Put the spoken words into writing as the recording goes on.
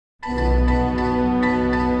Morning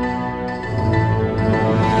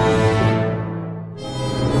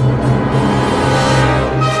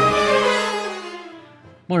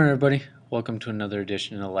everybody, welcome to another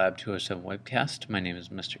edition of the Lab 207 webcast. My name is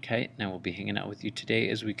Mr. Kite and I will be hanging out with you today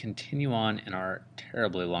as we continue on in our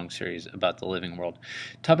terribly long series about the living world.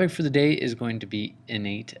 Topic for the day is going to be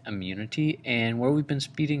innate immunity, and where we've been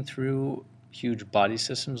speeding through huge body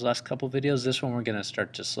systems last couple videos, this one we're going to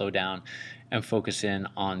start to slow down and focus in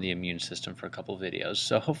on the immune system for a couple videos.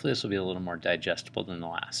 So hopefully this will be a little more digestible than the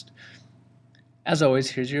last. As always,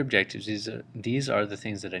 here's your objectives. These are the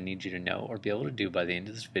things that I need you to know or be able to do by the end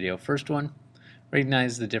of this video. First one,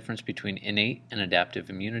 recognize the difference between innate and adaptive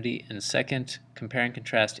immunity. And second, compare and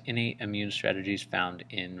contrast innate immune strategies found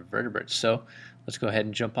in vertebrates. So let's go ahead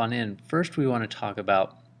and jump on in. First, we want to talk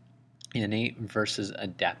about innate versus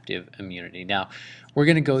adaptive immunity. Now, we're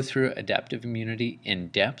going to go through adaptive immunity in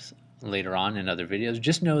depth later on in other videos.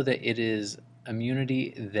 Just know that it is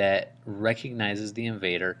immunity that recognizes the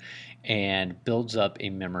invader and builds up a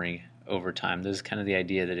memory over time. This is kind of the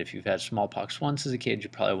idea that if you've had smallpox once as a kid, you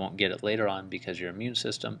probably won't get it later on because your immune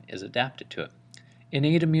system is adapted to it.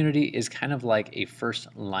 Innate immunity is kind of like a first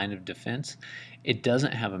line of defense. It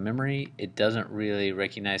doesn't have a memory. It doesn't really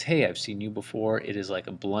recognize, hey, I've seen you before. It is like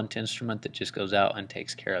a blunt instrument that just goes out and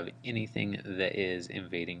takes care of anything that is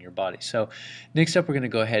invading your body. So next up, we're going to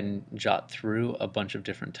go ahead and jot through a bunch of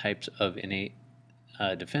different types of innate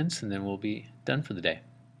defense, and then we'll be done for the day.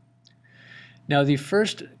 Now, the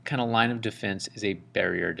first kind of line of defense is a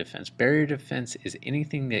barrier defense. Barrier defense is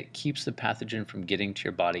anything that keeps the pathogen from getting to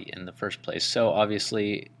your body in the first place. So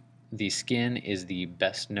obviously, the skin is the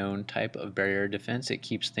best known type of barrier defense. It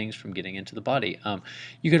keeps things from getting into the body.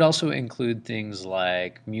 You could also include things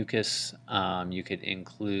like mucus. You could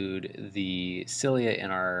include the cilia in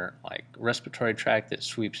our respiratory tract that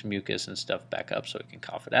sweeps mucus and stuff back up so we can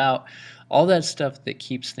cough it out. All that stuff that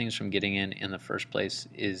keeps things from getting in the first place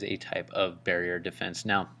is a type of barrier defense.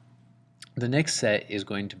 Now, the next set is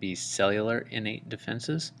going to be cellular innate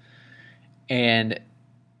defenses, and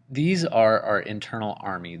these are our internal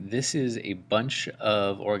army. This is a bunch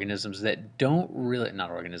of organisms that don't really,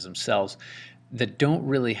 cells that don't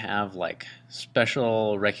really have like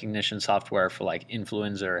special recognition software for like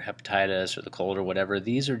influenza or hepatitis or the cold or whatever.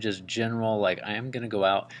 These are just general, like, I am going to go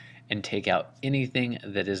out and take out anything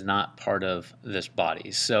that is not part of this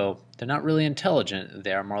body. So they're not really intelligent.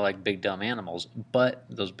 They are more like big dumb animals, but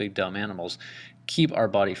those big dumb animals keep our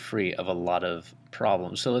body free of a lot of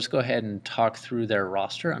problems. So let's go ahead and talk through their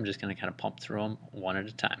roster. I'm just going to kind of pump through them one at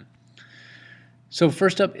a time. So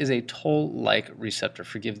first up is a toll-like receptor.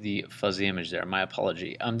 Forgive the fuzzy image there, my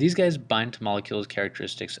apology. These guys bind to molecules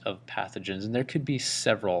characteristics of pathogens, and there could be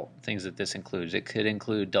several things that this includes. It could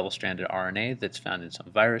include double-stranded RNA that's found in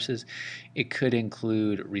some viruses. It could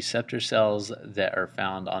include receptor cells that are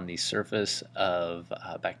found on the surface of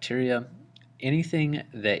bacteria. Anything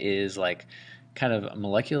that is like kind of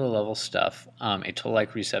molecular level stuff, a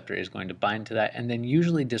toll-like receptor is going to bind to that and then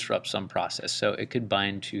usually disrupt some process. So it could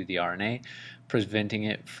bind to the RNA, preventing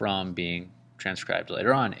it from being transcribed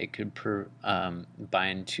later on. It could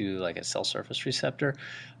bind to like a cell surface receptor,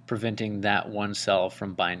 preventing that one cell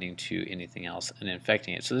from binding to anything else and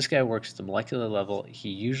infecting it. So this guy works at the molecular level. He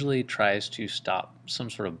usually tries to stop some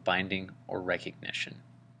sort of binding or recognition.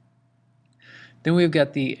 Then we've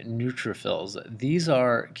got the neutrophils. These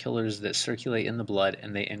are killers that circulate in the blood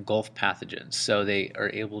and they engulf pathogens. So they are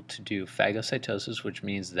able to do phagocytosis, which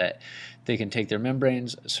means that they can take their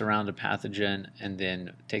membranes, surround a pathogen, and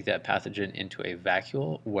then take that pathogen into a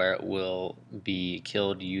vacuole where it will be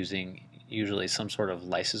killed using usually some sort of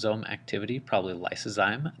lysosome activity, probably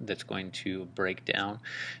lysozyme, that's going to break down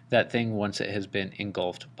that thing once it has been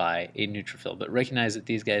engulfed by a neutrophil. But recognize that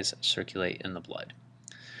these guys circulate in the blood.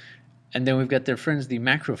 And then we've got their friends, the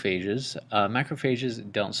macrophages.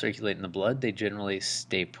 Macrophages don't circulate in the blood. They generally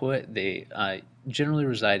stay put. They generally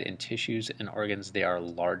reside in tissues and organs. They are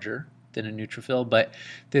larger than a neutrophil, but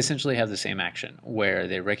they essentially have the same action, where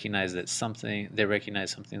they recognize something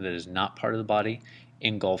that is not part of the body,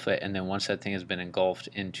 engulf it, and then once that thing has been engulfed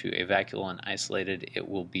into a vacuole and isolated, it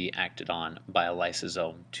will be acted on by a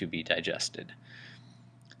lysosome to be digested.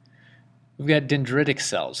 We've got dendritic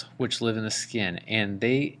cells, which live in the skin, and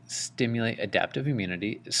they stimulate adaptive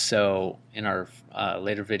immunity. So in our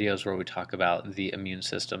later videos where we talk about the immune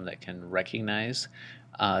system that can recognize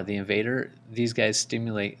the invader, these guys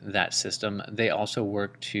stimulate that system. They also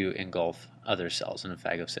work to engulf other cells in a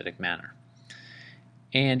phagocytic manner.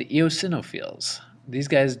 And eosinophils. These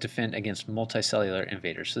guys defend against multicellular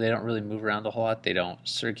invaders, so they don't really move around a whole lot, they don't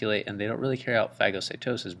circulate, and they don't really carry out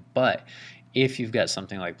phagocytosis. But If you've got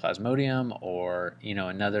something like Plasmodium or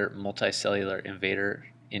another multicellular invader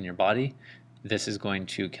in your body, this is going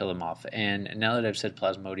to kill them off. And now that I've said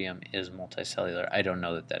Plasmodium is multicellular, I don't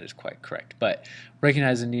know that that is quite correct. But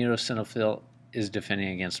recognize the Eosinophil is defending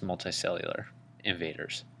against multicellular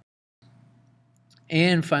invaders.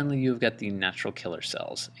 And finally, you've got the natural killer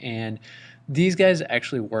cells. And these guys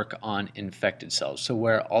actually work on infected cells. So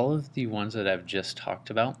where all of the ones that I've just talked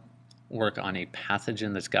about work on a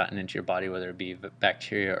pathogen that's gotten into your body, whether it be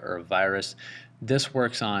bacteria or a virus, this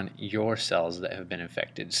works on your cells that have been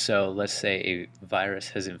infected. So let's say a virus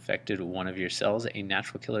has infected one of your cells. A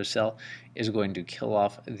natural killer cell is going to kill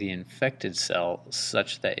off the infected cell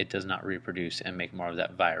such that it does not reproduce and make more of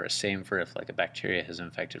that virus. Same for if like a bacteria has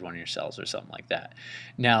infected one of your cells or something like that.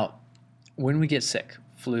 Now, when we get sick,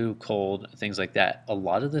 flu, cold, things like that, a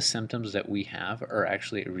lot of the symptoms that we have are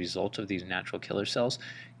actually a result of these natural killer cells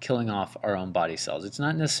killing off our own body cells. It's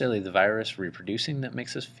not necessarily the virus reproducing that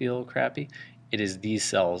makes us feel crappy. It is these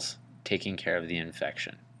cells taking care of the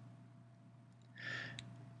infection.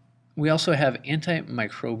 We also have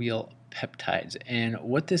antimicrobial peptides, and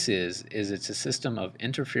what this is it's a system of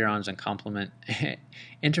interferons and complement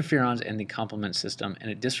interferons in the complement system, and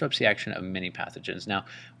it disrupts the action of many pathogens. Now,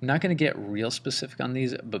 I'm not going to get real specific on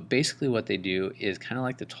these, but basically what they do is kind of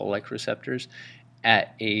like the toll-like receptors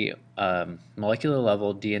at a molecular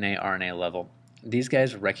level, DNA, RNA level. These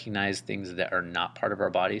guys recognize things that are not part of our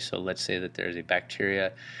body. So let's say that there's a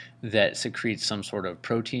bacteria that secretes some sort of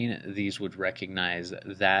protein. These would recognize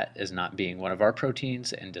that as not being one of our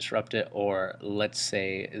proteins and disrupt it. Or let's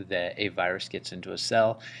say that a virus gets into a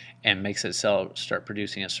cell and makes that cell start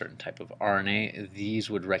producing a certain type of RNA. These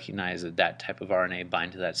would recognize that type of RNA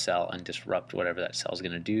bind to that cell and disrupt whatever that cell is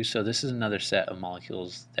going to do. So this is another set of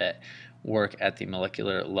molecules that work at the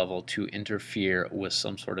molecular level to interfere with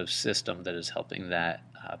some sort of system that is helping that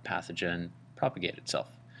pathogen propagate itself.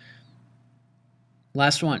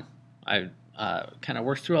 Last one. I kind of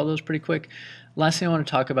worked through all those pretty quick. Last thing I want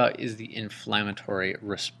to talk about is the inflammatory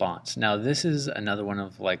response. Now, this is another one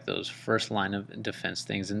of like those first line of defense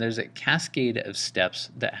things, and there's a cascade of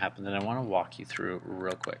steps that happen that I want to walk you through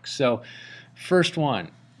real quick. So, first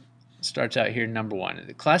one starts out here, number one.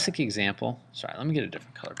 The classic example, sorry, let me get a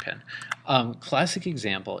different color pen. Classic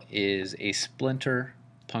example is a splinter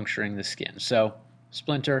puncturing the skin. So,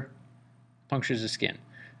 splinter punctures the skin.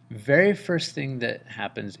 Very first thing that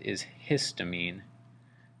happens is histamine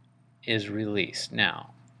is released. Now,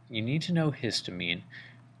 you need to know histamine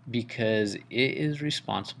because it is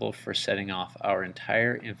responsible for setting off our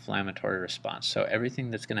entire inflammatory response. So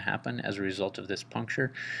everything that's going to happen as a result of this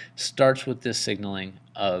puncture starts with this signaling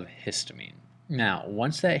of histamine. Now,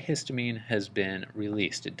 once that histamine has been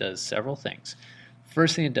released, it does several things.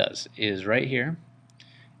 First thing it does is right here,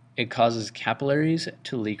 it causes capillaries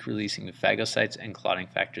to leak, releasing phagocytes and clotting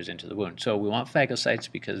factors into the wound. So we want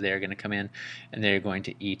phagocytes because they're going to come in and they're going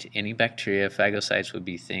to eat any bacteria. Phagocytes would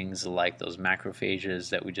be things like those macrophages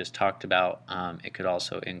that we just talked about. It could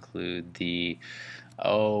also include the,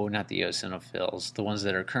 not the eosinophils, the ones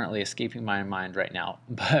that are currently escaping my mind right now.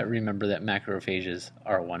 But remember that macrophages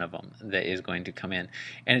are one of them that is going to come in,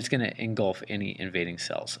 and it's going to engulf any invading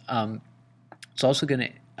cells. It's also going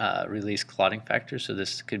to release clotting factors, so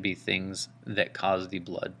this could be things that cause the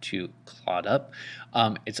blood to clot up.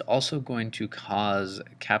 It's also going to cause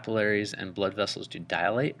capillaries and blood vessels to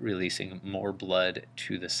dilate, releasing more blood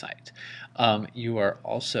to the site. You are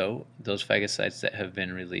also, those phagocytes that have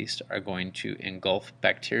been released are going to engulf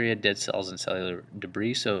bacteria, dead cells, and cellular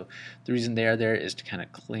debris. So the reason they are there is to kind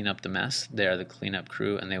of clean up the mess. They are the cleanup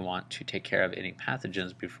crew, and they want to take care of any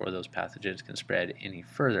pathogens before those pathogens can spread any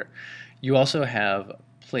further. You also have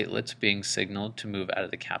platelets being signaled to move out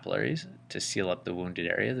of the capillaries to seal up the wounded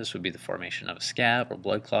area. This would be the formation of a scab or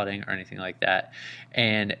blood clotting or anything like that.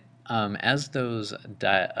 And as those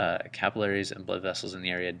capillaries and blood vessels in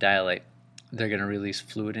the area dilate, they're going to release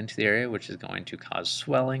fluid into the area, which is going to cause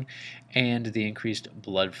swelling, and the increased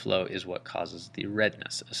blood flow is what causes the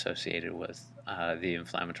redness associated with the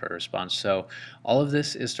inflammatory response. So all of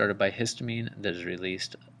this is started by histamine that is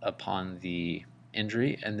released upon the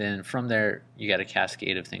injury, and then from there you got a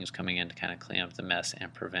cascade of things coming in to kind of clean up the mess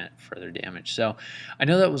and prevent further damage. So I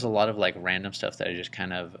know that was a lot of like random stuff that I just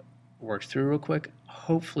kind of worked through real quick.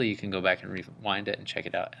 Hopefully you can go back and rewind it and check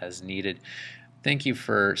it out as needed. Thank you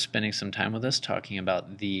for spending some time with us talking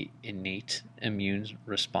about the innate immune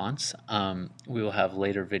response. We will have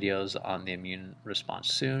later videos on the immune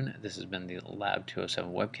response soon. This has been the Lab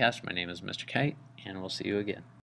 207 webcast. My name is Mr. Kite, and we'll see you again.